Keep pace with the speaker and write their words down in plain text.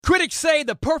Critics say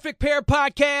the Perfect Pair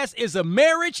podcast is a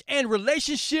marriage and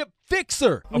relationship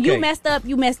fixer. When you messed up,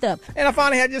 you messed up. And I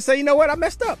finally had to just say, you know what, I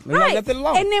messed up. And I left it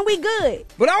alone. And then we good.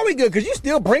 But are we good? Because you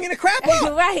still bringing the crap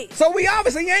up. Right. So we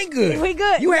obviously ain't good. We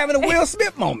good. You having a Will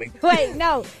Smith moment. Wait,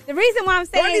 no. The reason why I'm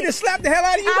saying... Do I need to slap the hell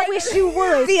out of you? I wish you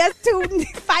would. See us two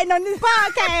fighting on this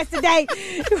podcast today.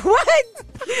 What?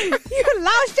 You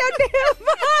lost your damn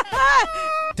mind.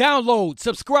 Download,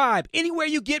 subscribe anywhere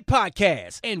you get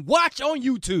podcasts, and watch on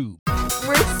YouTube.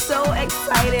 We're so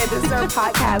excited. This is our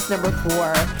podcast number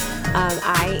 4.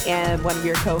 I am one of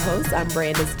your co-hosts. I'm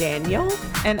Brandis Daniel.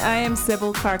 And I am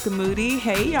Sybil Clark-Moody.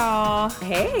 Hey, y'all.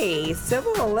 Hey,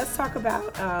 Sybil, let's talk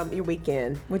about your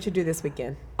weekend. What you do this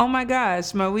weekend? Oh, my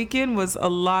gosh. My weekend was a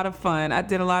lot of fun. I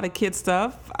did a lot of kid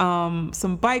stuff,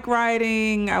 some bike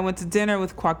riding. I went to dinner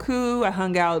with Kwaku. I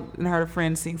hung out and heard a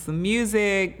friend sing some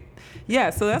music.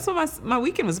 Yeah, so that's what my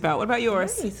weekend was about. What about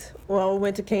yours? Nice. Well, we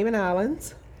went to Cayman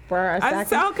Islands.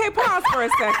 Okay, pause for a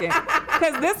second.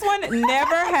 Because this one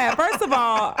never had, first of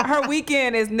all, her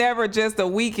weekend is never just a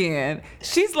weekend.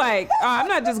 She's like, I'm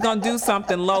not just going to do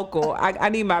something local. I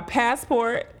need my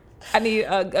passport. I need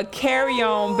a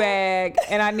carry-on bag.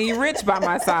 And I need Rich by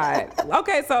my side.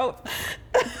 Okay, so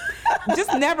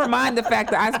just never mind the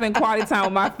fact that I spend quality time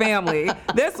with my family.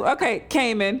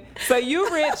 Cayman. So you,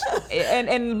 Rich,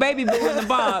 and baby boo and the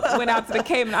bomb went out to the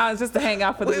Cayman Islands just to hang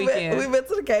out for the weekend. We went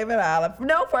to the Cayman Islands.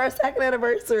 No, for our second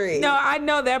anniversary. No, I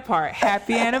know that part.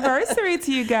 Happy anniversary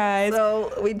to you guys.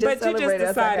 So we just celebrated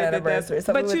our second anniversary.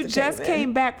 But you just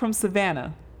came back from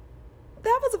Savannah.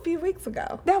 That was a few weeks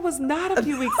ago. That was not a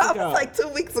few weeks ago. That was like 2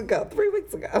 weeks ago, 3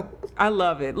 weeks ago. I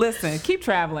love it. Listen, keep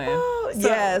traveling. Oh,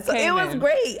 yes. It was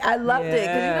great. I loved it.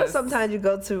 Because, you know, sometimes you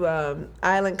go to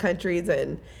island countries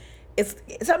and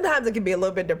sometimes it can be a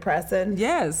little bit depressing.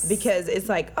 Yes. Because it's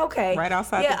like, okay. Right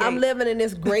outside the gate. I'm living in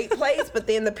this great place, but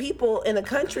then the people in the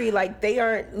country, like, they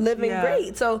aren't living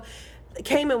great. So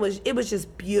Cayman was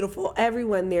just beautiful.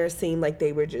 Everyone there seemed like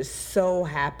they were just so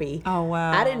happy. Oh,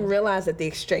 wow. I didn't realize that the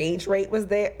exchange rate was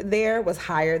there was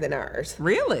higher than ours.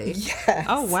 Really? Yes.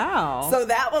 Oh, wow. So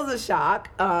that was a shock,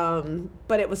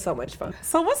 but it was so much fun.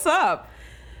 So what's up?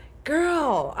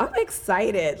 Girl, I'm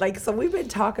excited. So we've been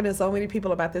talking to so many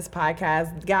people about this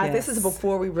podcast. Guys, This is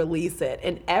before we release it.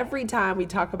 And every time we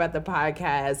talk about the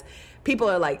podcast, people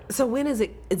are like, so when is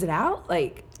it out?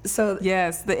 So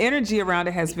yes, the energy around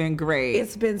it has been great.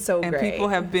 It's been so great. And people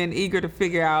have been eager to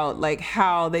figure out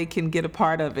how they can get a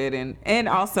part of it. And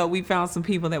also we found some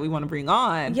people that we want to bring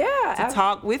on to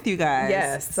talk with you guys.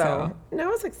 Yes. So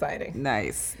it's exciting.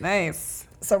 Nice.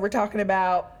 So we're talking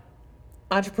about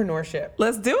entrepreneurship.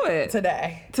 Let's do it.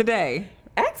 Today.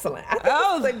 Excellent. I think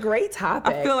this is a great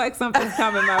topic. I feel like something's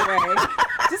coming my way.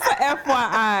 Just an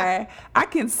FYI, I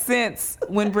can sense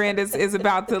when Brandis is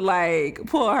about to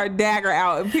pull her dagger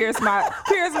out and pierce my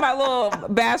little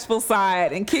bashful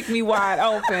side and kick me wide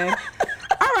open.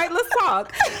 All right, let's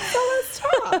talk.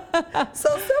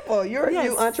 So simple. You're a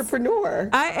new entrepreneur.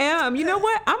 I am. You know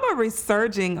what? I'm a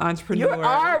resurging entrepreneur. You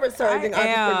are a resurging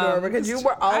entrepreneur because you've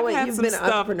been an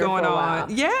entrepreneur for a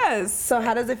while. Yes. So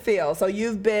how does it feel? So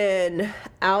you've been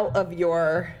out of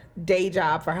your day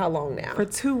job for how long now? For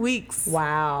 2 weeks.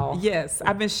 Wow. Yes.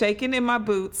 I've been shaking in my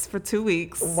boots for 2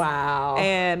 weeks. Wow.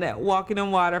 And walking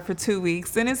on water for 2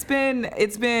 weeks. And it's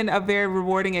been a very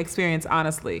rewarding experience,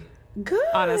 honestly. Good.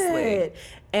 Honestly.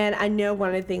 And I know one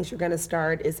of the things you're going to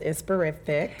start is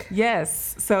Inspirific.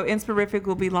 Yes. So Inspirific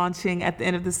will be launching at the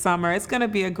end of the summer. It's going to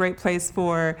be a great place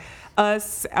for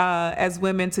us as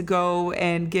women to go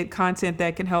and get content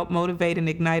that can help motivate and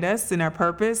ignite us in our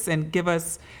purpose and give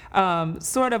us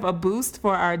sort of a boost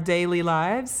for our daily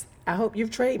lives. I hope you've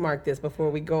trademarked this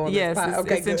before we go on this podcast.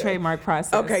 Yes, it's in trademark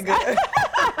process. Okay, good.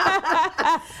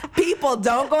 People,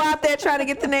 don't go out there trying to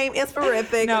get the name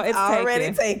Inspirific. No, it's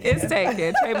already taken. It's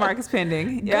taken. Trademark is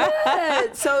pending. Yeah.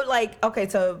 Good. So,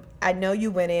 so I know you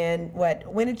went in.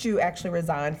 When did you actually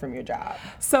resign from your job?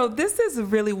 So this is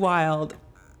really wild.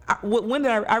 When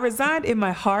did I resigned in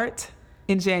my heart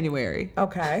in January.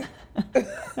 Okay.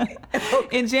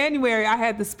 In January, I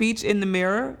had the speech in the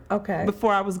mirror. Okay.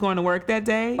 Before I was going to work that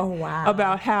day. Oh, wow.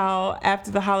 About how after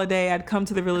the holiday, I'd come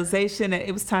to the realization that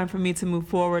it was time for me to move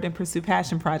forward and pursue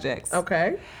passion projects.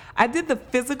 Okay. I did the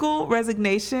physical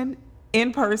resignation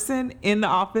in person in the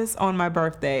office on my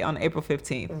birthday on April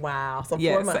 15th. Wow. So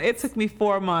 4 months. So it took me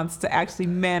 4 months to actually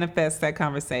manifest that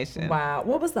conversation. Wow.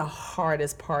 What was the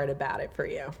hardest part about it for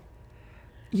you?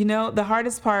 You know, the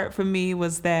hardest part for me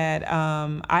was that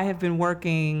I have been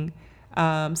working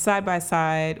side by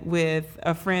side with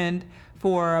a friend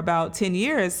for about 10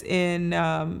 years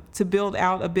to build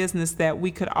out a business that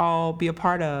we could all be a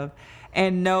part of.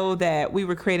 and know that we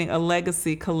were creating a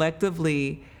legacy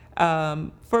collectively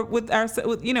doing work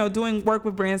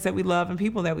with brands that we love and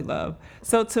people that we love.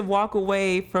 So to walk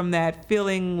away from that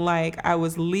feeling like I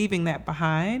was leaving that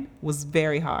behind was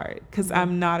very hard because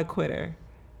I'm not a quitter.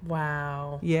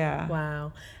 Wow. Yeah.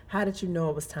 Wow. How did you know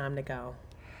it was time to go?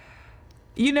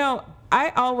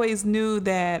 I always knew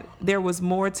that there was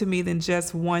more to me than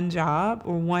just one job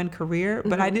or one career,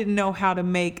 but I didn't know how to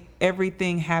make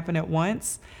everything happen at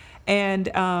once. And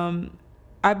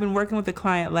I've been working with a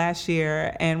client last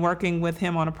year and working with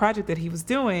him on a project that he was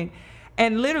doing.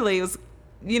 And literally it was,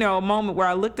 a moment where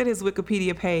I looked at his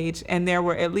Wikipedia page and there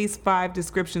were at least 5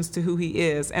 descriptions to who he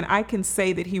is. And I can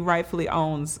say that he rightfully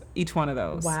owns each one of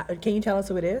those. Wow. Can you tell us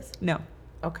who it is? No.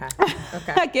 Okay.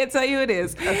 I can't tell you who it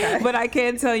is. Okay. But I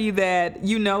can tell you that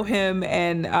you know him,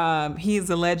 and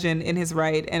he's a legend in his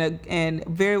right, and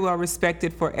very well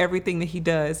respected for everything that he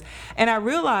does. And I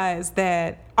realized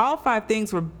that all 5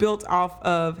 things were built off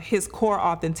of his core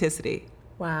authenticity.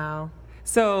 Wow.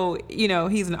 So,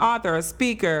 he's an author, a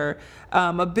speaker,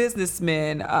 a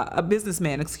businessman, a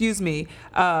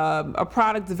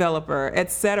product developer,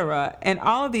 etc. And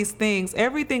all of these things,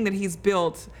 everything that he's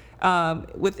built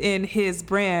within his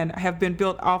brand have been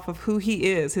built off of who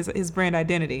he is, his brand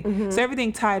identity. So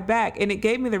everything tied back. And it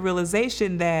gave me the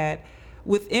realization that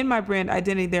within my brand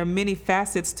identity, there are many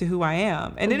facets to who I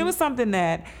am. And then it was something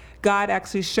that God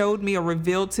actually showed me or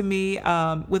revealed to me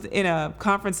within a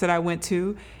conference that I went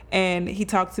to. And he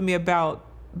talked to me about,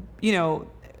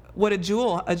 what a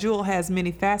jewel has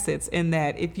many facets, in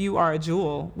that if you are a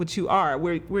jewel, which you are,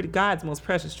 we're God's most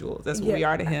precious jewels. That's what we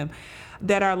are to him.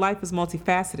 That our life is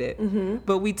multifaceted,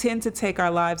 but we tend to take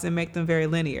our lives and make them very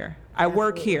linear. I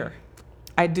work here.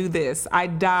 I do this. I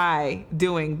die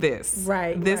doing this.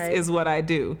 Right. This is what I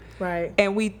do. Right.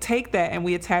 And we take that and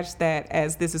we attach that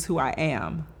as this is who I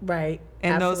am. Right.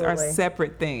 And Absolutely. those are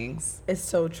separate things. It's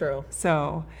so true.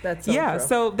 So That's so yeah. true.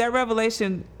 So that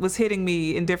revelation was hitting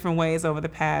me in different ways over the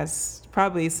past,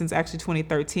 probably since actually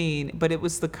 2013. But it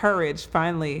was the courage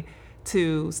finally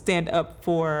to stand up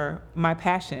for my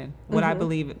passion, what I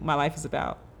believe my life is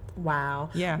about. Wow.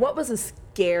 Yeah. What was the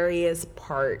scariest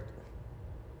part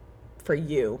for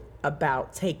you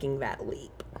about taking that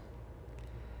leap?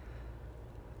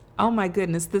 Oh my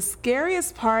goodness. The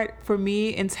scariest part for me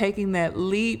in taking that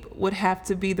leap would have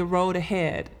to be the road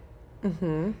ahead.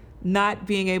 Not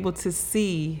being able to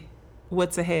see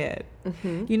what's ahead.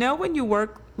 When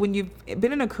you've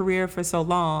been in a career for so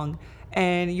long,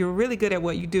 and you're really good at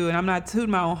what you do, and I'm not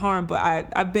tooting my own horn, but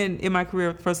I've been in my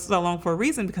career for so long for a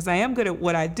reason, because I am good at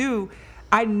what I do.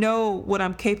 I know what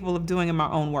I'm capable of doing in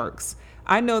my own works.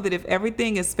 I know that if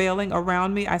everything is failing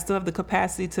around me, I still have the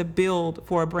capacity to build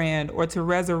for a brand, or to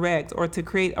resurrect, or to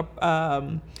create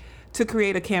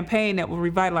a campaign that will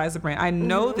revitalize the brand. I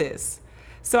know this,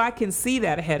 so I can see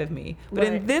that ahead of me. But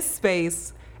in this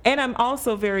space, and I'm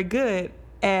also very good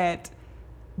at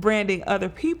branding other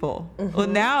people. Well,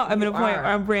 now I'm at a point where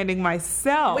I'm branding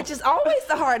myself, Which is always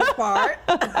the hardest part.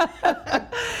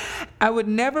 I would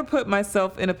never put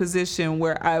myself in a position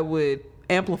where I would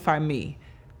amplify me.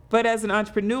 But as an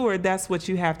entrepreneur, that's what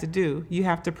you have to do. You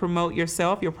have to promote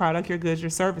yourself, your product, your goods, your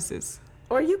services.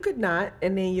 Or you could not,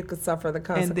 and then you could suffer the And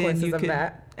then consequences you of could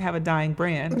that. have a dying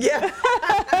brand. Yeah.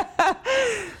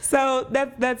 So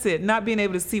that's it. Not being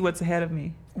able to see what's ahead of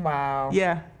me. Wow.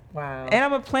 Yeah. Wow. And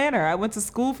I'm a planner. I went to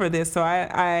school for this, so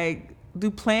I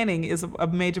do planning is a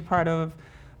major part of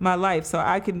my life. So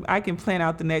I can plan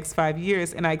out the next 5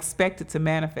 years, and I expect it to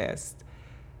manifest.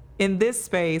 In this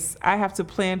space, I have to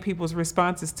plan people's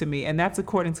responses to me, and that's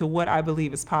according to what I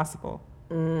believe is possible.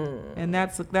 And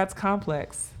that's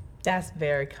complex. That's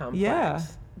very complex. Yeah.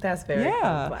 That's very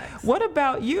complex. What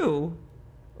about you?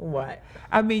 What?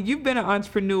 I mean, you've been an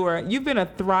entrepreneur. You've been a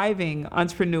thriving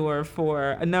entrepreneur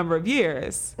for a number of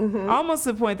years, almost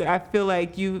to the point that I feel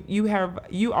like you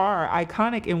are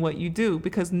iconic in what you do,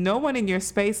 because no one in your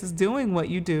space is doing what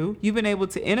you do. You've been able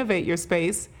to innovate your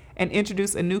space and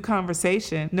introduce a new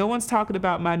conversation. No one's talking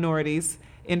about minorities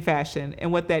in fashion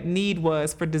and what that need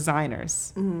was for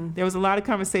designers. There was a lot of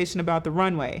conversation about the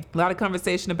runway, a lot of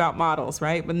conversation about models,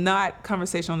 right? But not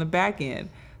conversation on the back end.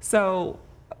 So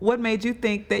what made you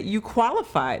think that you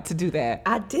qualified to do that?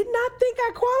 I did not think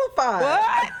I qualified.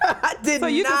 What? I did not. So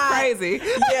you just crazy.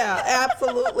 Yeah,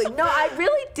 absolutely. No, I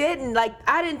really didn't.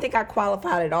 I didn't think I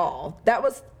qualified at all. That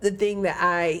was the thing that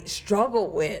I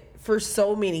struggled with for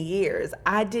so many years.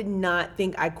 I did not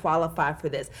think I qualified for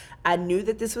this. I knew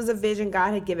that this was a vision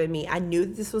God had given me. I knew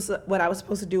that this was what I was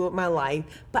supposed to do with my life,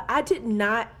 but I did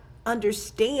not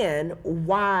understand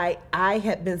why I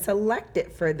had been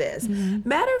selected for this.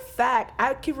 Matter of fact,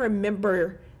 I can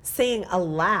remember saying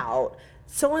aloud,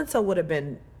 so-and-so would have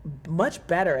been much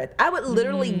better at. I would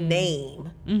literally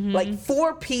name like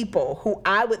 4 people who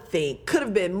I would think could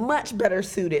have been much better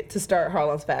suited to start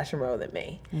Harlem's Fashion Row than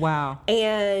me. Wow.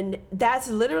 And that's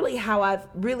literally how I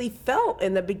really felt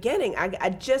in the beginning. I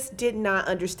just did not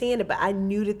understand it, but I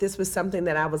knew that this was something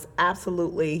that I was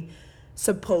absolutely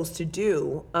supposed to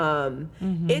do.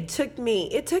 It took me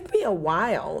a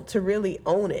while to really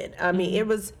own it. I mean, it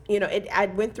was,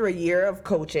 I went through a year of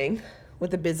coaching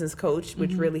with a business coach,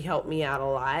 which really helped me out a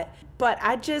lot. But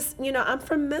I just, I'm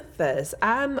from Memphis.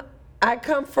 I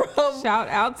come from... Shout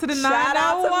out to the 901. Shout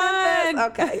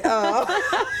out to Memphis. Okay.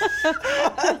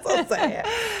 That's so sad.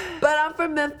 But I'm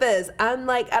from Memphis. I'm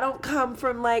like, I don't come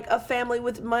from like a family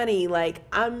with money. Like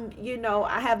I'm,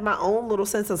 I have my own little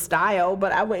sense of style,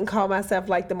 but I wouldn't call myself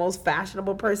like the most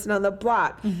fashionable person on the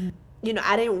block.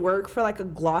 I didn't work for like a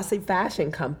glossy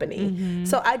fashion company.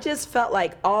 So I just felt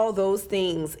like all those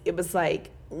things, it was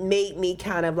like, made me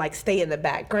kind of like stay in the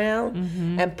background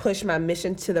and push my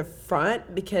mission to the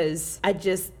front because I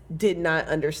just did not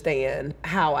understand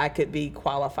how I could be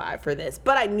qualified for this.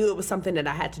 But I knew it was something that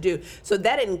I had to do. So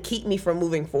that didn't keep me from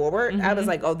moving forward. I was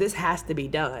like, oh, this has to be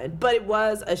done. But it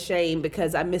was a shame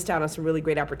because I missed out on some really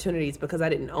great opportunities because I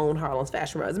didn't own Harlem's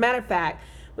Fashion Row. As a matter of fact,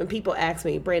 when people ask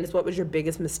me, Brandis, what was your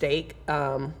biggest mistake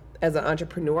as an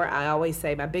entrepreneur? I always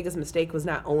say my biggest mistake was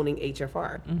not owning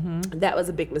HFR. That was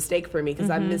a big mistake for me because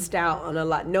I missed out on a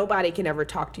lot. Nobody can ever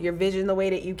talk to your vision the way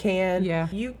that you can. Yeah.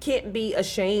 You can't be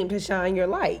ashamed to shine your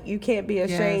light. You can't be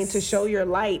ashamed to show your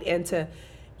light and to,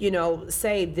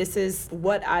 say this is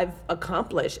what I've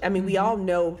accomplished. I mean, we all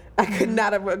know I could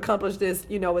not have accomplished this,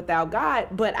 without God,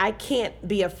 but I can't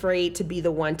be afraid to be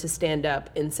the one to stand up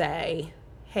and say,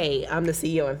 hey, I'm the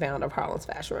CEO and founder of Harlem's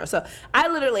Fashion Row. So I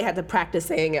literally had to practice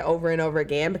saying it over and over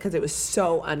again because it was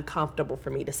so uncomfortable for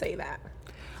me to say that.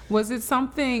 Was it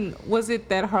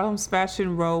that Harlem's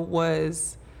Fashion Row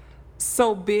was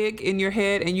so big in your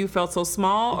head and you felt so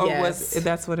small? Or Yes.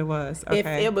 That's what it was?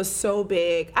 Okay. It was so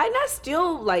big. And I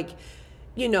still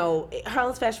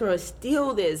Harlem's Fashion Row is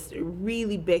still this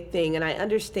really big thing. And I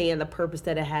understand the purpose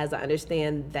that it has. I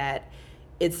understand that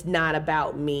it's not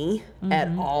about me at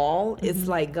all. It's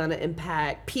like gonna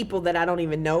impact people that I don't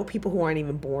even know, people who aren't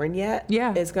even born yet.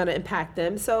 Yeah. It's gonna impact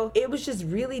them. So it was just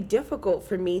really difficult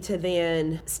for me to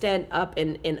then stand up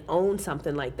and own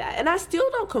something like that. And I still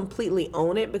don't completely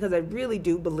own it because I really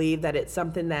do believe that it's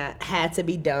something that had to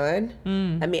be done.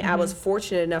 I mean, I was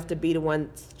fortunate enough to be the one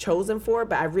chosen for it,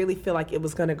 but I really feel like it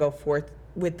was gonna go forth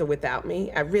with or without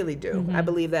me. I really do. I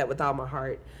believe that with all my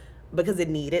heart, because it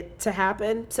needed to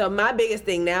happen. So my biggest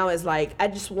thing now is like, I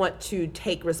just want to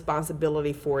take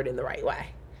responsibility for it in the right way.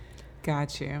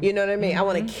 Got you. You know what I mean? I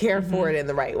want to care for it in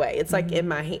the right way. It's like in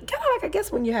my hand, kind of like, I guess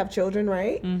when you have children,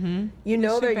 right? You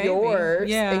know they're baby. yours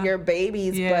Yeah. and your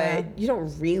babies, Yeah. but you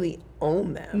don't really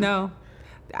own them. No.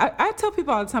 I tell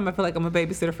people all the time I feel like I'm a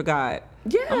babysitter for God.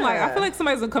 Yeah. I'm like, I feel like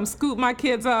somebody's gonna come scoop my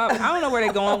kids up. I don't know where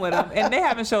they're going with them, and they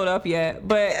haven't showed up yet.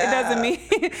 But it doesn't mean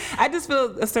I just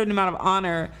feel a certain amount of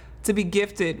honor to be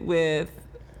gifted with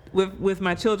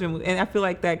my children, and I feel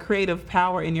like that creative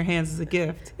power in your hands is a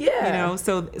gift. Yeah.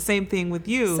 So same thing with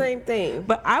you. Same thing.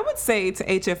 But I would say to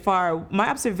HFR, my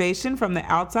observation from the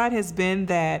outside has been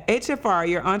that HFR,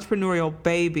 your entrepreneurial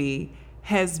baby,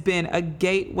 has been a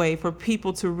gateway for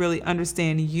people to really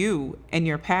understand you and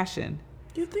your passion.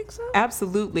 You think so?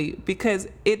 Absolutely, because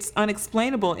it's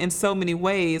unexplainable in so many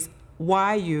ways.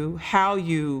 Why you, how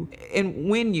you, and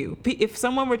when you. If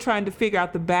someone were trying to figure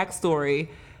out the backstory,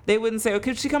 they wouldn't say,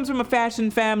 okay, she comes from a fashion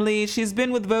family, she's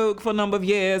been with Vogue for a number of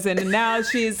years, and now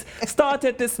she's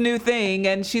started this new thing,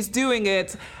 and she's doing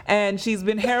it, and she's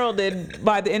been heralded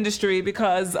by the industry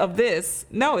because of this.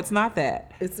 No, it's not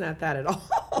that. It's not that at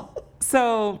all.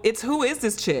 So it's, who is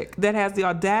this chick that has the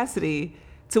audacity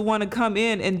to want to come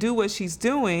in and do what she's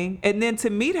doing, and then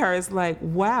to meet her is like,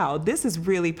 wow, this is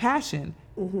really passion.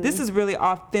 This is really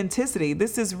authenticity.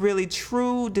 This is really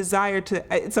true desire to,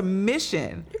 it's a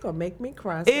mission. You're going to make me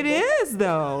cry. It is,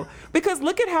 though. Because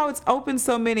look at how it's opened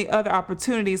so many other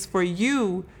opportunities for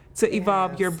you to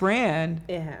evolve your brand.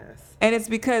 It has. And it's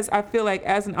because I feel like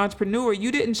as an entrepreneur,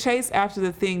 you didn't chase after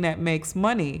the thing that makes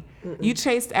money. You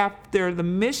chased after the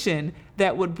mission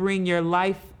that would bring your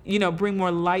life, bring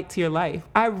more light to your life.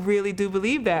 I really do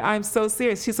believe that. I'm so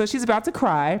serious. So she's about to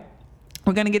cry.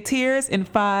 We're going to get tears in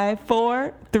 5,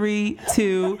 4, 3,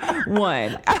 2,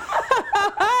 1.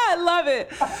 I love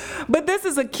it. But this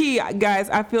is a key, guys,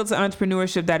 I feel, to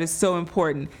entrepreneurship that is so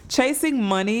important. Chasing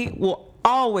money will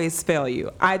always fail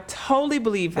you. I totally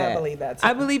believe that. I believe that too.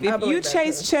 I believe if you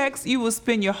chase checks, you will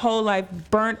spend your whole life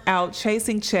burnt out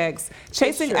chasing checks,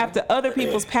 chasing after other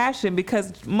people's passion,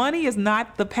 because money is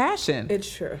not the passion.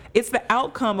 It's true. It's the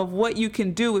outcome of what you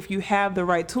can do if you have the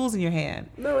right tools in your hand.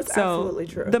 No, it's absolutely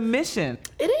true. The mission.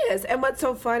 It is. And what's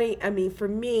so funny, I mean, for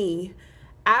me,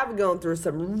 I've gone through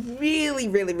some really,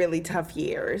 really, really tough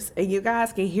years. And you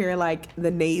guys can hear like the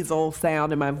nasal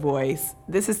sound in my voice.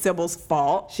 This is Sybil's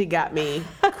fault. She got me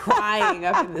crying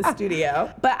up in the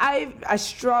studio. But I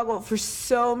struggled for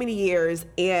so many years.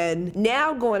 And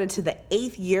now going into the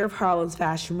 8th year of Harlem's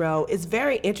Fashion Row is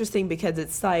very interesting, because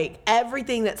it's like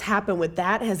everything that's happened with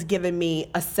that has given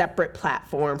me a separate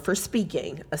platform for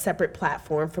speaking, a separate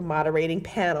platform for moderating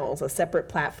panels, a separate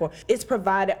platform. It's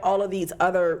provided all of these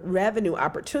other revenue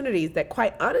opportunities that,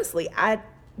 quite honestly, I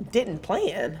didn't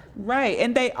plan. Right.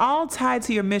 And they all tie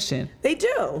to your mission. They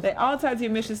do. They all tie to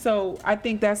your mission. So I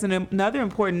think that's another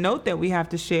important note that we have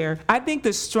to share. I think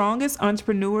the strongest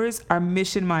entrepreneurs are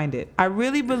mission-minded. I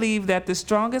really believe that the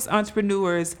strongest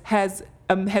entrepreneurs has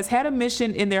had a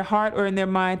mission in their heart or in their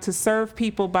mind to serve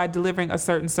people by delivering a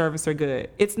certain service or good.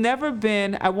 It's never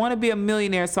been, I want to be a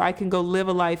millionaire so I can go live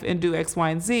a life and do X, Y,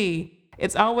 and Z.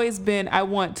 It's always been, I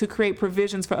want to create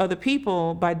provisions for other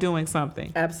people by doing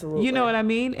something. Absolutely. You know what I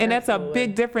mean? And that's a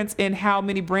big difference in how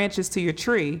many branches to your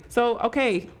tree. So,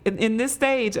 okay, in this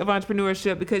stage of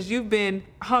entrepreneurship, because you've been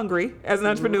hungry as an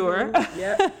entrepreneur,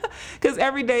 because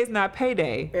every day is not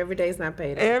payday. Every day is not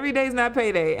payday. Every day is not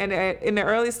payday. And in the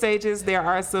early stages, there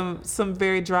are some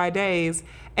very dry days.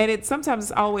 And it's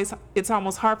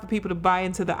almost hard for people to buy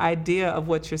into the idea of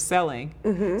what you're selling.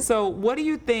 Mm-hmm. So what do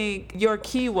you think your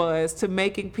key was to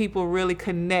making people really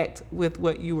connect with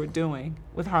what you were doing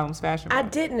with Harlem's Fashion Row? I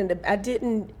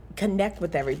didn't connect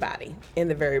with everybody in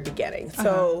the very beginning.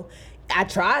 So I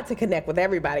tried to connect with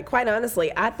everybody. Quite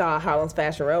honestly, I thought Harlem's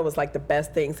Fashion Row was like the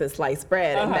best thing since sliced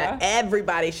bread, and that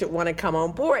everybody should want to come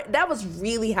on board. That was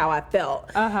really how I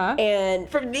felt. And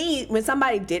for me, when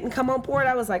somebody didn't come on board,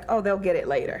 I was like, oh, they'll get it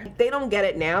later. They don't get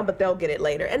it now, but they'll get it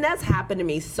later. And that's happened to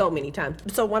me so many times.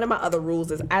 So one of my other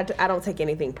rules is I don't take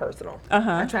anything personal.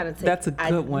 I try to take. That's a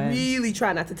good one. I really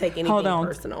try not to take anything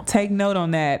personal. Take note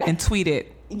on that and tweet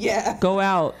it. Yeah. Go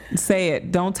out, say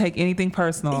it. Don't take anything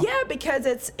personal. Yeah, because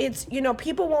it's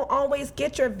people won't always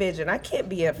get your vision. I can't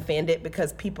be offended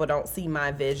because people don't see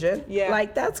my vision. Yeah.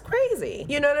 Like, that's crazy.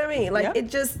 You know what I mean? Like, it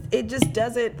just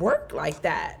doesn't work like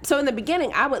that. So in the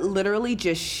beginning, I would literally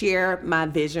just share my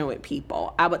vision with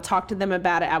people. I would talk to them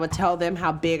about it. I would tell them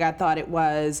how big I thought it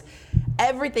was.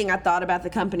 Everything I thought about the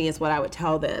company is what I would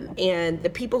tell them. And the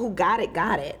people who got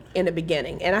it in the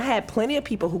beginning. And I had plenty of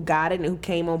people who got it and who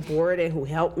came on board and who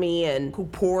helped me and who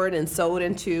poured and sold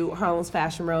into Harlem's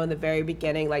Fashion Row in the very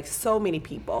beginning, like so many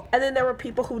people. And then there were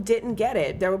people who didn't get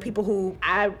it. There were people who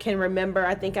I can remember,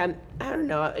 I don't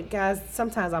know, guys,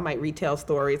 sometimes I might retell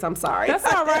stories. I'm sorry. That's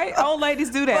all right. Old ladies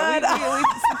do that.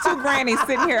 We two grannies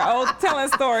sitting here telling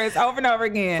stories over and over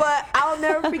again. But I'll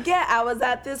never forget, I was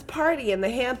at this party in the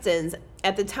Hamptons.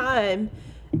 At the time,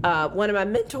 one of my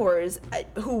mentors,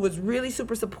 who was really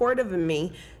super supportive of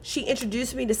me, she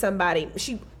introduced me to somebody.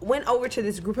 She went over to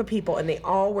this group of people, and they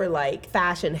all were like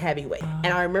fashion heavyweight.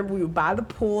 And I remember we were by the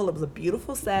pool. It was a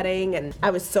beautiful setting, and I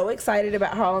was so excited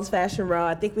about Harlem's Fashion Row.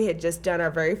 I think we had just done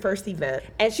our very first event,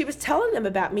 and she was telling them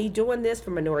about me doing this for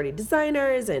minority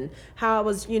designers and how I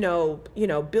was,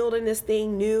 building this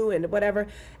thing new and whatever.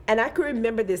 And I could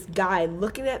remember this guy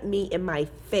looking at me in my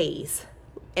face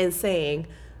and saying,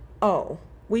 oh,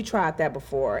 we tried that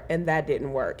before and that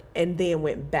didn't work, and then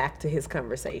went back to his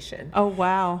conversation. Oh,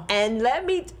 wow. And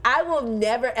I will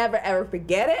never, ever, ever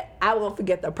forget it. I won't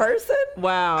forget the person.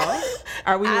 Wow.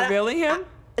 Are we revealing him?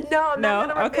 No, I'm not going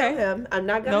to reveal him. I'm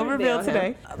not going to reveal him.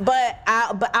 Today. But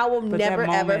I will never,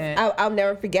 ever, I'll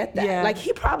never forget that. Yeah. Like,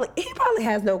 he probably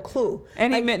has no clue.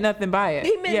 And he meant nothing by it.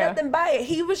 He meant nothing by it.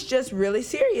 He was just really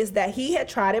serious that he had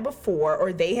tried it before,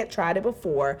 or they had tried it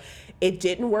before. It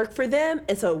didn't work for them,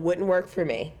 and so it wouldn't work for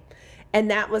me. And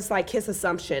that was like his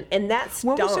assumption. And that's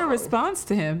What was your response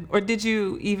to him? Or did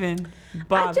you even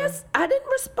bother? I didn't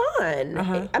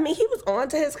respond. I mean, he was on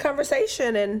to his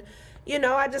conversation, and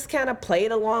I just kind of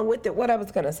played along with it, what I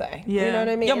was going to say. Yeah. You know what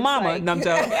I mean? Your mama. No, I'm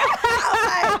joking.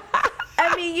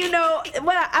 I mean,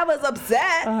 I was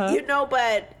upset,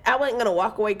 but I wasn't going to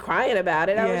walk away crying about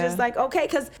it. I was Yeah. just like, okay,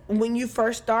 because when you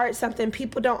first start something,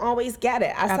 people don't always get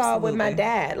it. I saw it with my Absolutely.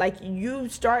 dad. Like, you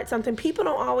start something, people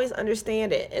don't always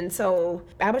understand it. And so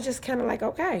I was just kind of like,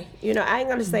 okay. You know, I ain't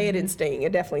going to say it didn't sting.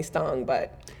 It definitely stung,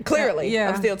 but clearly Yeah.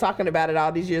 I'm still talking about it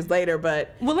all these years later.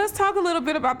 But Well, let's talk a little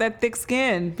bit about that thick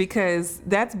skin, because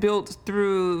that's built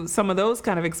through some of those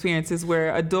kind of experiences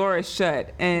where a door is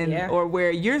shut and Yeah. or where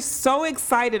you're so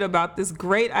excited about this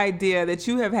great idea that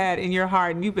you have had in your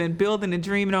heart and you've been building and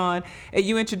dreaming on, and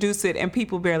you introduce it and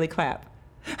people barely clap.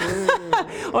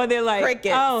 Or they're like,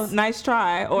 Crickets. oh, nice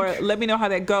try, or let me know how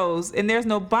that goes, and there's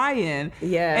no buy-in.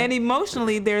 Yeah. And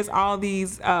emotionally, there's all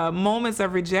these moments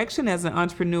of rejection as an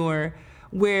entrepreneur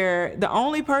where the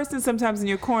only person sometimes in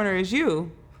your corner is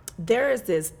you. there is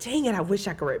this, dang it, I wish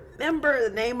I could remember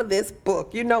the name of this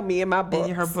book. You know me and my books.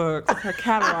 In her book, her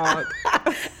catalog.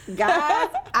 Guys,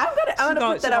 I'm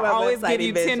gonna put that on my always website give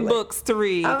you 10 eventually. books to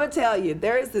read. I'm gonna tell you,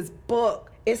 there is this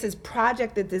book. It's this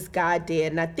project that this guy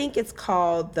did, and I think it's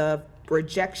called the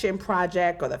Rejection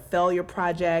Project or the Failure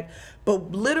Project.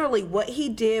 But literally, what he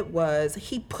did was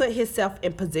he put himself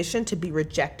in position to be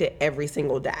rejected every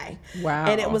single day. Wow.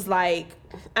 And it was like,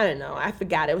 I don't know, I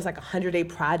forgot. It was like a 100-day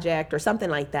project or something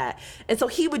like that. And so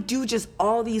he would do just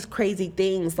all these crazy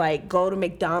things, like go to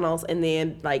McDonald's and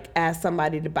then like ask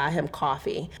somebody to buy him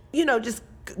coffee. You know, just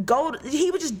he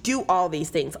would just do all these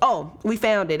things. Oh, we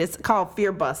found it. It's called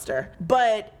Fear Buster.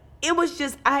 But it was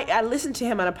just, I listened to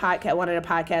him on a podcast, one of the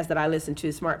podcasts that I listened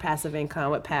to, Smart Passive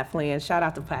Income with Pat Flynn. Shout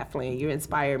out to Pat Flynn. You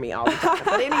inspire me all the time.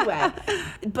 But anyway,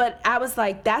 but I was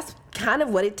like, that's kind of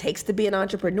what it takes to be an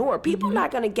entrepreneur. People are not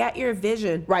going to get your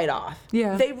vision right off.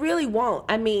 Yeah. They really won't.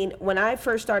 I mean, when I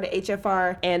first started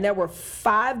HFR, and there were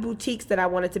 5 boutiques that I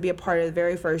wanted to be a part of the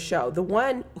very first show. The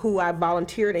one who I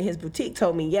volunteered in his boutique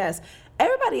told me yes.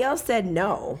 Everybody else said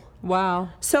no. Wow.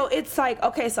 So it's like,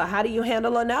 okay, so how do you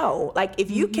handle a no? Like,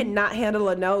 if you cannot handle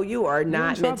a no, you are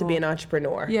not meant to be an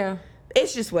entrepreneur. Yeah.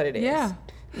 It's just what it is. Yeah.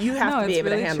 You have No, to be it's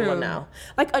able really to handle true. a no.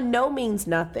 Like, a no means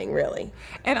nothing, really.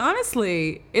 And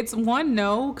honestly, it's one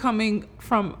no coming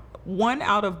from one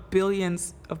out of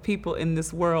billions of people in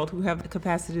this world who have the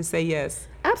capacity to say yes.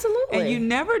 Absolutely. And you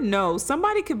never know.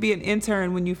 Somebody could be an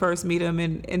intern when you first meet them,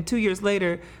 and 2 years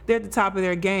later, they're at the top of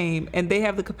their game, and they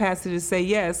have the capacity to say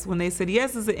yes when they said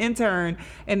yes as an intern,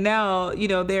 and now, you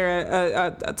know,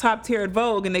 they're a top tier at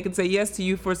Vogue, and they can say yes to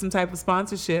you for some type of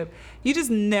sponsorship. You just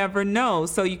never know.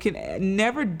 So you can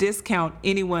never discount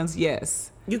anyone's yes.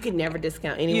 You can never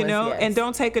discount anyone's You know, yes. and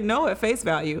don't take a no at face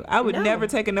value. I would No. never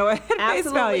take a no at face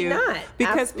Absolutely value. not.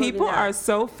 Because Absolutely people not. are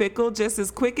so fickle. Just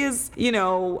as quick as, you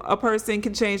know, a person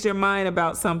can change their mind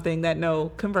about something, that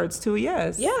no converts to a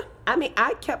yes. Yeah. I mean,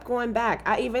 I kept going back.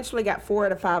 I eventually got 4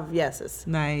 out of 5 yeses.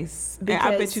 Nice. And I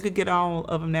bet Because- you could get all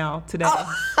of them now today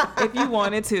if you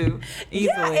wanted to, easily.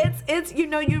 Yeah, it's you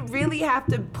know, you really have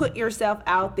to put yourself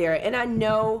out there, and I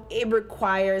know it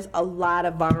requires a lot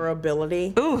of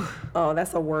vulnerability. Ooh. Oh,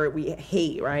 that's a word we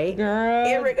hate, right? Girl,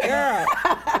 Girl.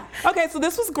 Okay, so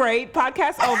this was great.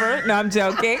 Podcast over. No, I'm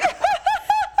joking.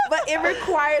 But it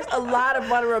requires a lot of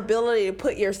vulnerability to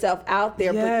put yourself out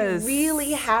there. Yes. But you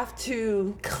really have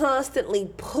to constantly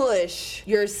push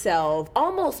yourself,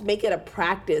 almost make it a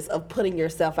practice of putting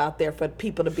yourself out there for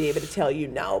people to be able to tell you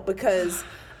no, because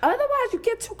otherwise you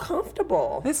get too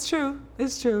comfortable. It's true.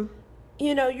 It's true.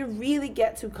 You know, you really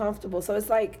get too comfortable. So it's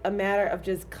like a matter of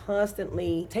just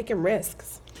constantly taking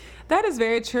risks. That is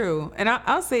very true. And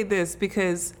I'll say this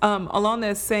because along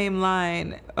that same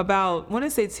line, about, I want to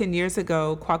say 10 years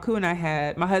ago, Kwaku and I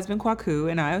had, my husband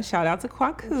Kwaku and I, shout out to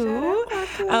Kwaku. Shout out,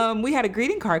 Kwaku. We had a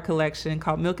greeting card collection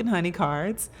called Milk and Honey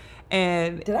Cards.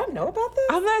 And Did I know about this?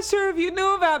 I'm not sure if you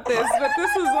knew about this, but this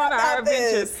was one of our About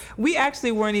this. adventures. We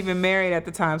actually weren't even married at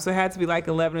the time, so it had to be like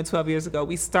 11 or 12 years ago.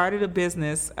 We started a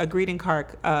business, a greeting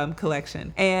card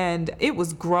collection, and it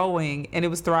was growing and it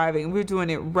was thriving. We were doing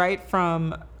it right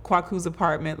from Kwaku's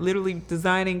apartment, literally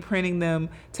designing, printing them,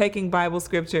 taking Bible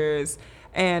scriptures,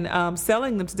 and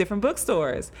selling them to different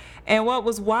bookstores. And what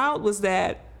was wild was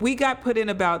that we got put in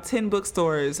about 10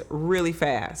 bookstores really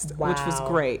fast, which was Wow.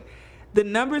 great. The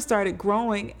numbers started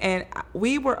growing, and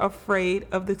we were afraid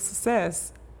of the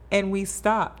success, and we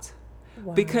stopped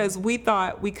because we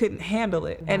thought we couldn't handle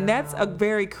it. And that's a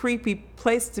very creepy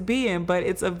place to be in, but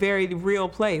it's a very real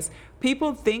place.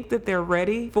 People think that they're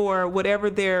ready for whatever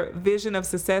their vision of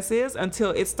success is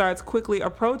until it starts quickly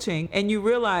approaching, and you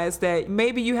realize that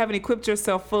maybe you haven't equipped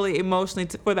yourself fully emotionally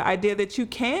for the idea that you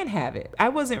can have it. I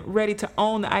wasn't ready to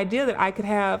own the idea that I could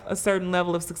have a certain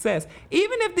level of success,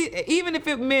 even if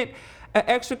it meant an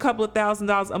extra couple of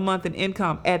 $1,000s a month in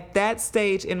income. At that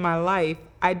stage in my life,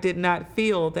 I did not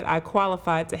feel that I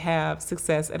qualified to have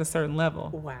success at a certain level.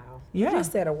 Wow. Yeah. You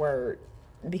just said a word.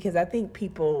 Because I think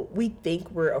we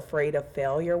think we're afraid of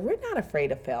failure. We're not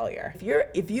afraid of failure.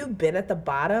 If you've been at the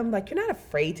bottom, like, you're not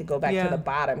afraid to go back to the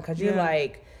bottom, because you're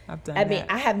like, I've done mean,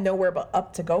 I have nowhere but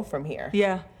up to go from here.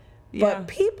 Yeah. But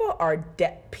people are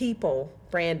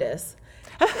Brandis.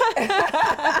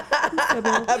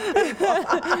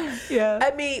 Yeah.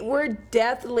 I mean, we're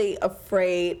deathly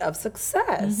afraid of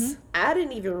success. I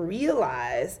didn't even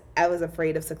realize I was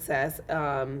afraid of success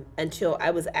until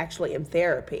I was actually in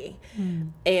therapy.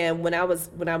 And when I was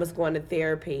going to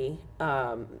therapy,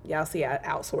 y'all see I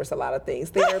outsource a lot of things,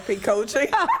 therapy, coaching.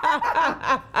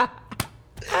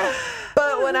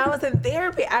 But when I was in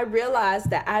therapy, I realized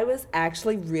that I was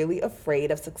actually really afraid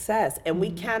of success. And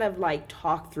we kind of like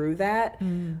talked through that.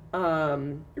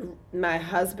 My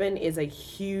husband is a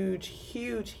huge,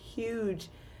 huge, huge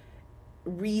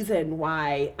reason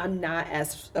why I'm not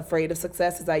as afraid of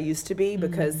success as I used to be,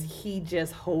 because he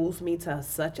just holds me to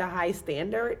such a high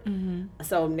standard.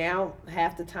 So now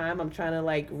half the time I'm trying to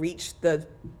like reach the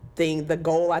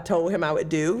goal I told him I would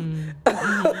do,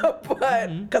 but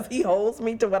because he holds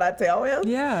me to what I tell him.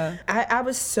 Yeah. I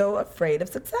was so afraid of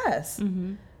success.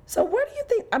 So where do you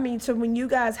think, I mean, so when you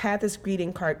guys had this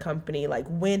greeting card company, like,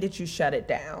 when did you shut it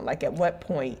down? Like, at what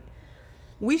point?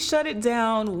 We shut it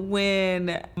down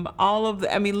when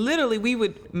literally we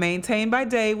would maintain by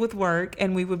day with work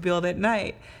and we would build at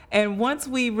night. And once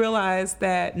we realized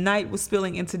that night was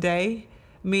spilling into day,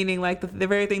 meaning like the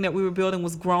very thing that we were building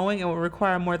was growing and would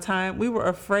require more time, we were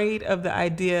afraid of the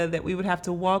idea that we would have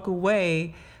to walk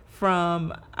away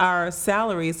from our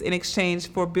salaries in exchange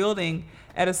for building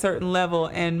at a certain level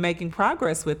and making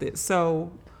progress with it.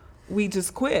 So we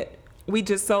just quit. We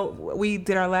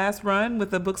did our last run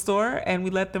with the bookstore and we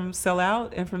let them sell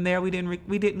out, and from there we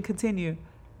didn't continue.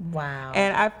 Wow.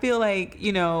 And I feel like,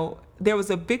 there was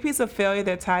a big piece of failure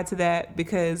that tied to that,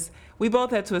 because we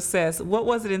both had to assess what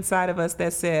was it inside of us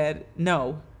that said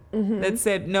no, that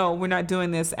said, no, we're not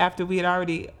doing this, after we had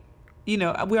already, we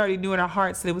already knew in our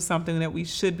hearts that it was something that we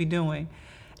should be doing.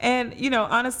 And,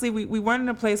 honestly, we weren't in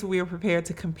a place where we were prepared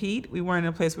to compete. We weren't in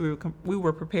a place where we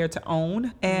were prepared to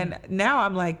own. And now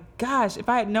I'm like, gosh, if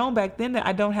I had known back then that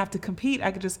I don't have to compete, I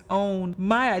could just own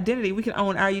my identity. We can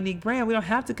own our unique brand. We don't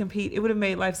have to compete. It would have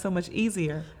made life so much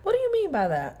easier. What do you mean by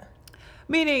that?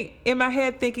 Meaning, in my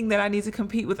head, thinking that I need to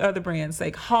compete with other brands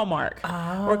like Hallmark,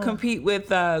 or compete with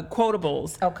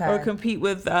Quotables, or compete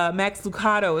with Max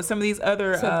Lucado, or some of these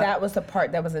other. So that was the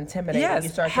part that was intimidating. Yes. You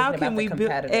started How thinking can about we the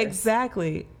competitors.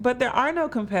 Exactly. But there are no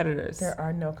competitors. There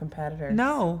are no competitors.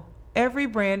 No. Every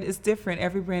brand is different.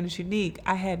 Every brand is unique.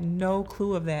 I had no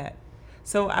clue of that.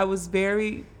 So I was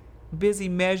very busy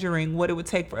measuring what it would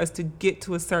take for us to get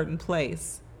to a certain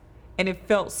place. And it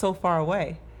felt so far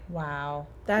away. Wow.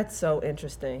 That's so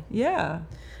interesting. Yeah.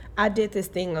 I did this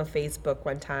thing on Facebook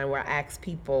one time where I asked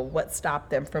people what stopped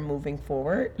them from moving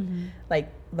forward.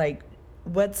 Like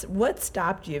what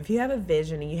stopped you? If you have a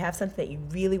vision and you have something that you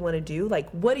really want to do, like,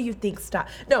 what do you think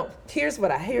here's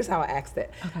how I asked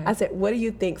it. Okay. I said, what do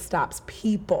you think stops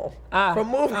people from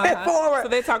moving forward? So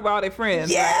they talk about all their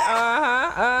friends.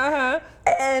 Yeah.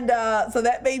 And so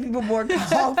that made people more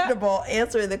comfortable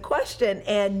answering the question,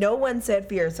 and no one said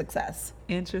fear of success.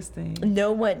 Interesting.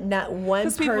 No one, not one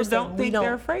person. Because people don't think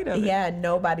they're afraid of it. Yeah,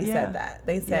 nobody said that.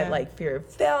 They said like fear of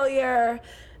failure.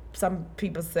 Some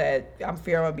people said, I'm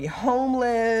fear I'm gonna be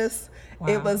homeless. Wow.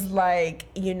 It was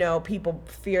like, people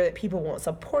fear that people won't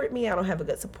support me. I don't have a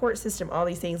good support system, all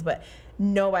these things, but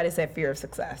nobody said fear of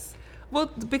success. Well,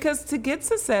 because to get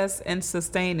success and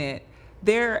sustain it,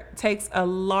 there takes a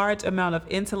large amount of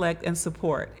intellect and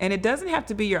support. And it doesn't have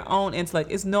to be your own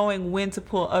intellect. It's knowing when to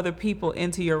pull other people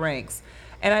into your ranks.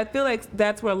 And I feel like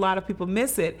that's where a lot of people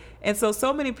miss it. And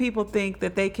so many people think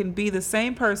that they can be the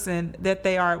same person that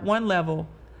they are at one level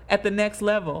at the next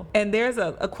level. And there's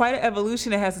a quite an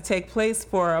evolution that has to take place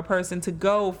for a person to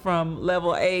go from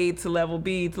level A to level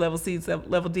B to level C to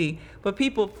level D. But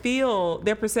people feel,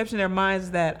 their perception in their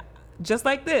minds that just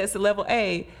like this, at level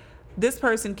A, this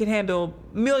person can handle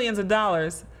millions of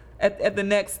dollars at the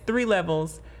next 3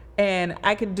 levels, and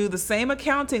I can do the same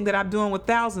accounting that I'm doing with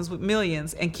thousands with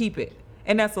millions and keep it.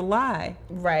 And that's a lie.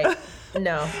 Right.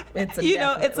 No, it's a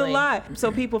it's a lie.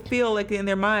 So people feel like in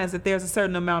their minds that there's a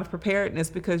certain amount of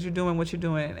preparedness because you're doing what you're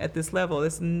doing at this level.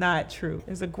 It's not true.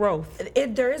 There's a growth.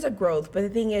 There is a growth, but the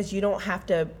thing is, you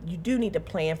do need to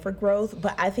plan for growth,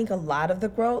 but I think a lot of the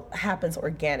growth happens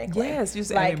organically. Yes, you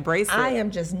say embrace it. I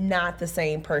am just not the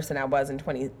same person I was in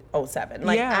 2007.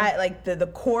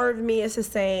 The core of me is the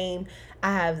same.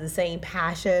 I have the same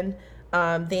passion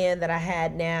then that I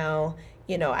had now.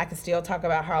 I can still talk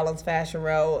about Harlem's Fashion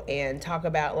Row and talk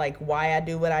about like why I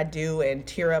do what I do and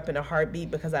tear up in a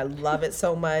heartbeat because I love it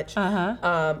so much.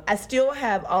 I still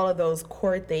have all of those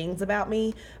core things about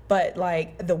me, but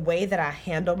like the way that I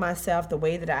handle myself, the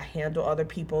way that I handle other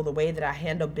people, the way that I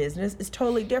handle business is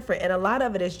totally different. And a lot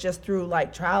of it is just through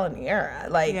like trial and error,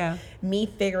 like me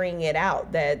figuring it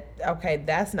out that, okay,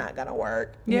 that's not going to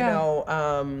work,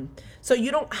 so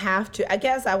you don't have to, I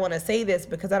guess I want to say this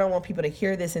because I don't want people to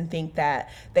hear this and think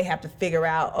that they have to figure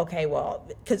out, okay, well,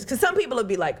 because some people will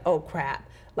be like, oh crap.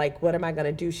 Like, what am I going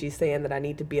to do? She's saying that I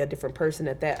need to be a different person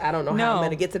at that. I don't know how I'm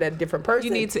going to get to that different person.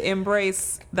 You need to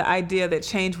embrace the idea that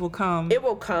change will come. It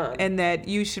will come. And that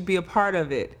you should be a part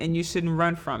of it and you shouldn't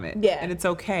run from it. Yeah. And it's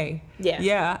okay. Yeah.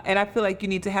 Yeah. And I feel like you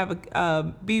need to have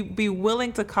be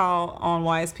willing to call on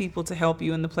wise people to help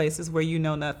you in the places where you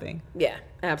know nothing. Yeah,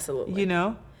 absolutely.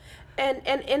 And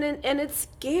it's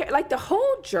scary. Like the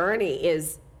whole journey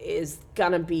is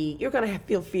going to be, you're going to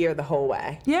feel fear the whole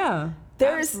way. Yeah.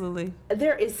 Absolutely.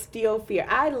 There is still fear.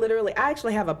 I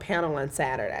actually have a panel on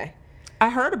Saturday.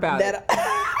 I heard about it.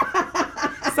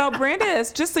 So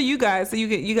Brandis, just so you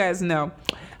guys know,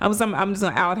 I'm just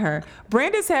gonna out her.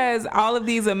 Brandis has all of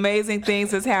these amazing things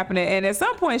that's happening, and at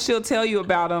some point she'll tell you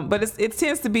about them, but it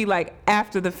tends to be like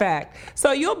after the fact.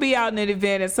 So you'll be out in an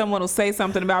event and someone will say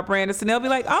something about Brandis, and they'll be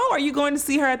like, "Oh, are you going to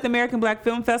see her at the American Black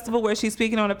Film Festival where she's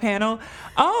speaking on a panel?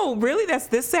 Oh, really? That's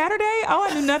this Saturday? Oh,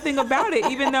 I knew nothing about it,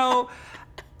 even though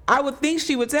I would think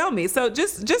she would tell me." So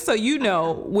just so you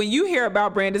know, when you hear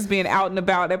about Brandis being out and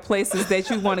about at places that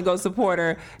you want to go support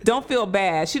her, don't feel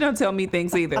bad. She don't tell me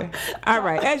things either. All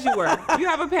right, as you were. You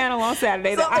have a panel on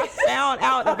Saturday that I found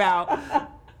out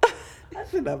about.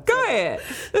 Go ahead.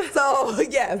 So,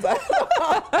 yes.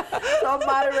 So I'm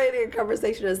moderating a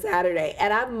conversation on Saturday,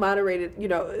 and I've moderated,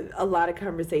 a lot of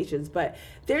conversations, but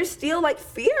there's still like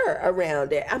fear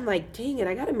around it. I'm like, dang it,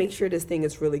 I got to make sure this thing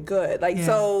is really good.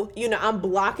 So, I'm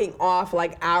blocking off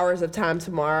like hours of time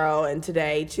tomorrow and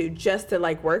today to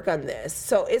like work on this.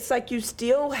 So it's like you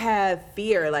still have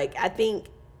fear. Like, I think,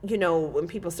 when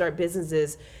people start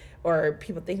businesses, or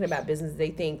people thinking about business,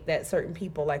 they think that certain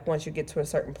people, like once you get to a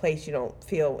certain place, you don't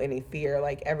feel any fear,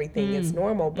 like everything is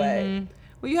normal, but...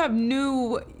 Well, you have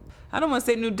I don't want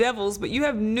to say new devils, but you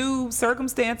have new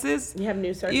circumstances. You have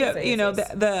new circumstances.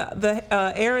 The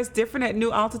air is different at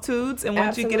new altitudes, and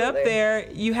once you get up there,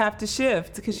 you have to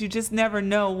shift because you just never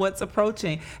know what's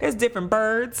approaching. There's different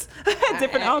birds at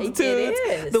different altitudes.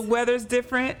 It is. The weather's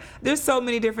different. There's so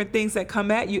many different things that come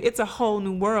at you. It's a whole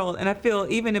new world, and I feel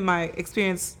even in my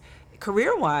experience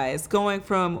career-wise, going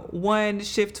from one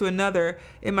shift to another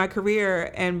in my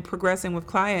career and progressing with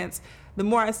clients, the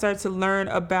more I start to learn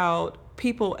about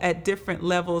people at different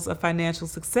levels of financial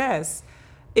success,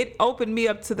 it opened me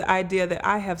up to the idea that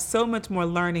I have so much more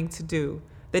learning to do.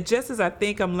 That just as I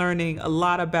think I'm learning a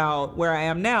lot about where I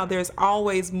am now, there's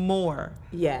always more.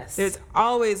 Yes. There's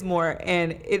always more,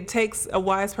 and it takes a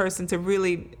wise person to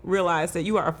really realize that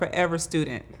you are a forever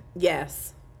student.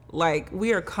 Yes. Like,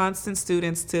 we are constant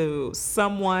students to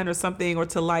someone or something or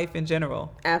to life in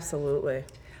general. Absolutely.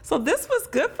 So this was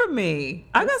good for me.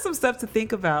 I got some stuff to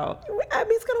think about. I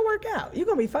mean, it's going to work out. You're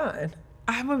going to be fine.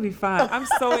 I'm going to be fine. I'm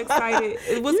so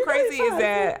excited. What's crazy is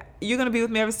that you're going to be with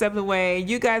me every step of the way.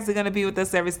 You guys are going to be with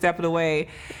us every step of the way.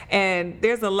 And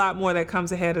there's a lot more that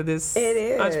comes ahead of this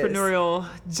entrepreneurial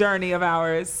journey of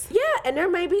ours. Yeah, and there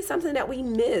may be something that we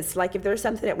missed. Like if there's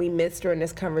something that we missed during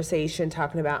this conversation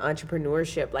talking about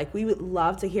entrepreneurship, like we would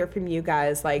love to hear from you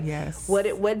guys. Like, yes. What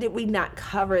did we not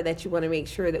cover that you want to make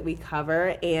sure that we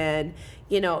cover? And,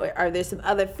 are there some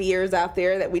other fears out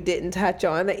there that we didn't touch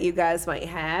on that you guys might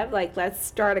have? Like, let's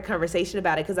start a conversation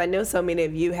about it because I know so many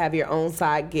of you have your own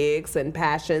side gigs and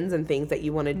passions and things that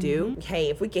you want to do. Hey,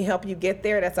 if we can help you get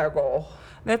there, that's our goal.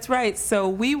 That's right. So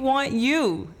we want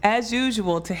you, as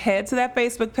usual, to head to that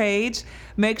Facebook page.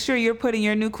 Make sure you're putting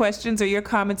your new questions or your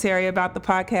commentary about the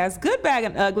podcast, good, bad,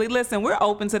 and ugly. Listen, we're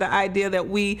open to the idea that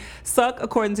we suck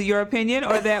according to your opinion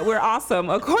or that we're awesome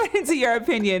according to your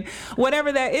opinion.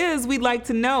 Whatever that is, we'd like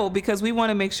to know because we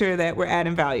want to make sure that we're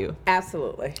adding value.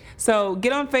 Absolutely. So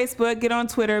get on Facebook, get on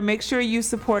Twitter. Make sure you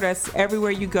support us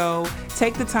everywhere you go.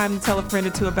 Take the time to tell a friend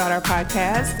or two about our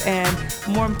podcast.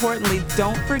 And more importantly,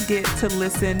 don't forget to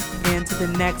listen into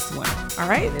the next one. All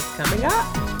right? It's coming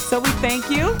up. So we thank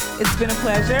you. It's been a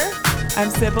pleasure. I'm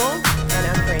Sybil. And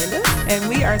I'm Brandon. And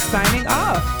we are signing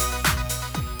off.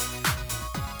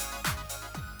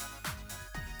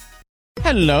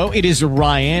 Hello, it is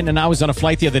Ryan, and I was on a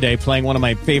flight the other day playing one of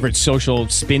my favorite social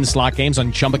spin slot games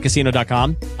on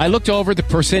ChumbaCasino.com. I looked over at the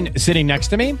person sitting next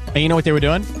to me, and you know what they were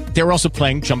doing? They were also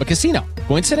playing Chumba Casino.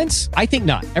 Coincidence? I think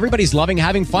not. Everybody's loving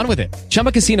having fun with it.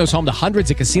 Chumba Casino is home to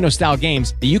hundreds of casino-style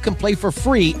games that you can play for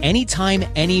free anytime,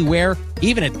 anywhere,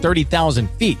 even at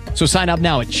 30,000 feet. So sign up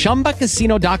now at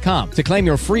ChumbaCasino.com to claim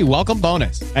your free welcome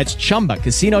bonus. That's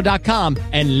ChumbaCasino.com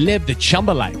and live the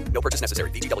Chumba life. No purchase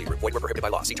necessary. VGW. Void where prohibited by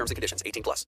law. See terms and conditions.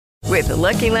 18+. With the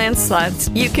Lucky Land Slots,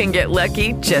 you can get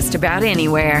lucky just about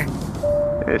anywhere.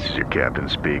 This is your captain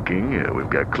speaking. We've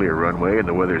got clear runway and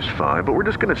the weather's fine, but we're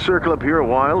just going to circle up here a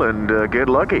while and get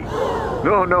lucky.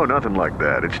 No, nothing like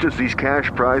that. It's just these cash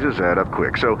prizes add up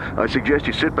quick. So I suggest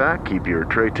you sit back, keep your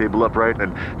tray table upright,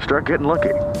 and start getting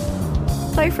lucky.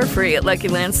 Play for free at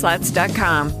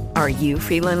LuckyLandSlots.com. Are you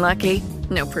feeling lucky?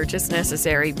 No purchase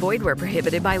necessary. Void where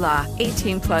prohibited by law.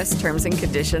 18+ terms and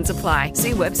conditions apply.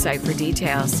 See website for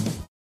details.